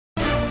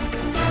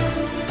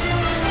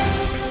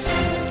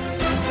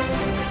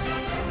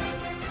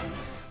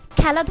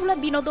খেলাধুলা,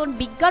 বিনোদন,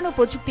 বিজ্ঞান ও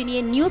প্রযুক্তি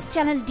নিয়ে নিউজ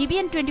চ্যানেল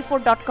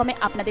dbn24.com-এ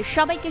আপনাদের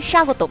সবাইকে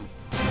স্বাগতম।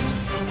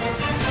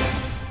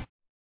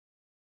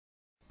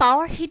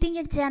 পাওয়ার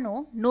হিটিংয়ের যেন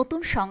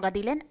নতুন সংজ্ঞা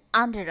দিলেন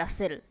আন্দ্রে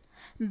রাসেল।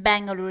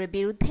 বেঙ্গালুরুর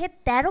বিরুদ্ধে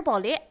 ১৩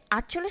 বলে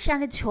 ৪৮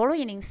 রানের ঝোড়ো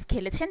ইনিংস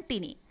খেলেছেন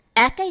তিনি।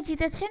 একাই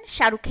জিতেছেন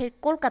শাহরুখের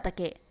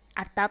কলকাতাকে,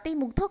 আর তাতেই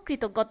মুগ্ধ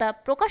কৃতজ্ঞতা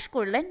প্রকাশ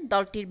করলেন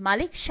দলটির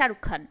মালিক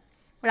শাহরুখ খান।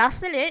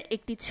 রাসেলের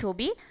একটি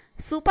ছবি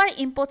সুপার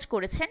ইম্পোজ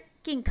করেছেন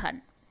কিং খান,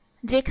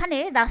 যেখানে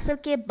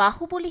রাসেলকে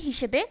বাহুবলী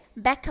হিসেবে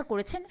ব্যাখ্যা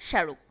করেছেন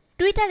শাহরুখ।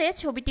 টুইটারে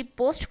ছবিটি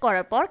পোস্ট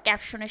করার পর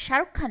ক্যাপশনে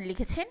শাহরুখ খান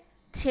লিখেছেন,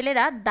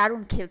 ছেলেরা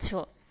দারুণ খেলছো,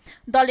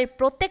 দলের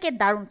প্রত্যেকে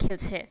দারুণ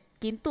খেলছে,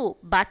 কিন্তু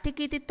বাড়তি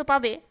কৃতিত্ব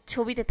পাবে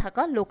ছবিতে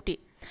থাকা লোকটি।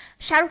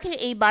 শাহরুখের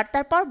এই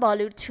বার্তার পর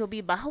বলিউড ছবি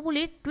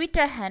বাহুবলীর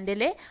টুইটার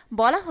হ্যান্ডেলে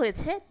বলা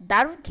হয়েছে,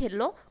 দারুণ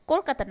খেলল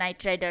কলকাতা নাইট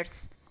রাইডার্স।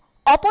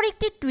 অপর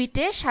একটি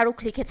টুইটে শাহরুখ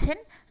লিখেছেন,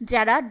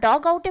 যারা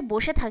ডগ আউটে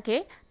বসে থাকে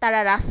তারা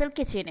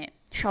রাসেলকে চেনে,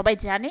 সবাই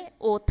জানে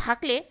ও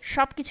থাকলে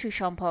সবকিছুই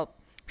সম্ভব।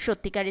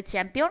 সত্যিকারের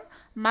চ্যাম্পিয়ন,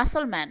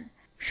 মাসল ম্যান।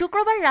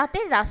 শুক্রবার রাতে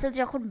রাসেল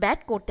যখন ব্যাট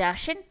করতে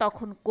আসেন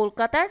তখন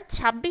কলকাতার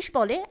 ২৬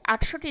 বলে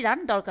 ৬৮ রান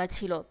দরকার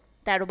ছিল।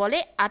 ১৩ বলে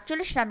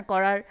 ৪৮ রান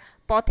করার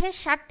পথে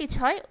 ৭টি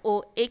 ৬ ও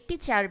 ১টি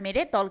 ৪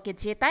 মেরে দলকে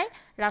জেতায়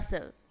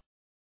রাসেল।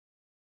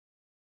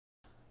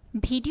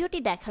 ভিডিওটি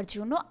দেখার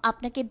জন্য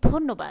আপনাকে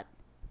ধন্যবাদ।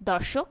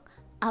 দর্শক,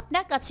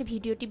 আপনার কাছে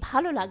ভিডিওটি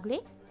ভালো লাগলে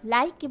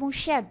লাইক এবং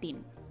শেয়ার দিন।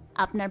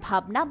 আপনার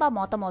ভাবনা বা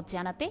মতামত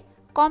জানাতে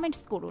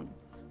কমেন্টস করুন।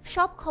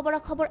 সব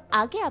খবরাখবর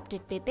আগে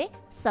আপডেট পেতে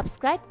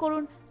সাবস্ক্রাইব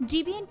করুন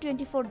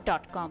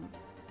dbn24.com।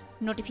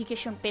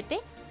 নোটিফিকেশন পেতে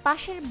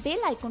পাশের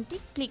বেল আইকনটি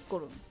ক্লিক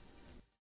করুন।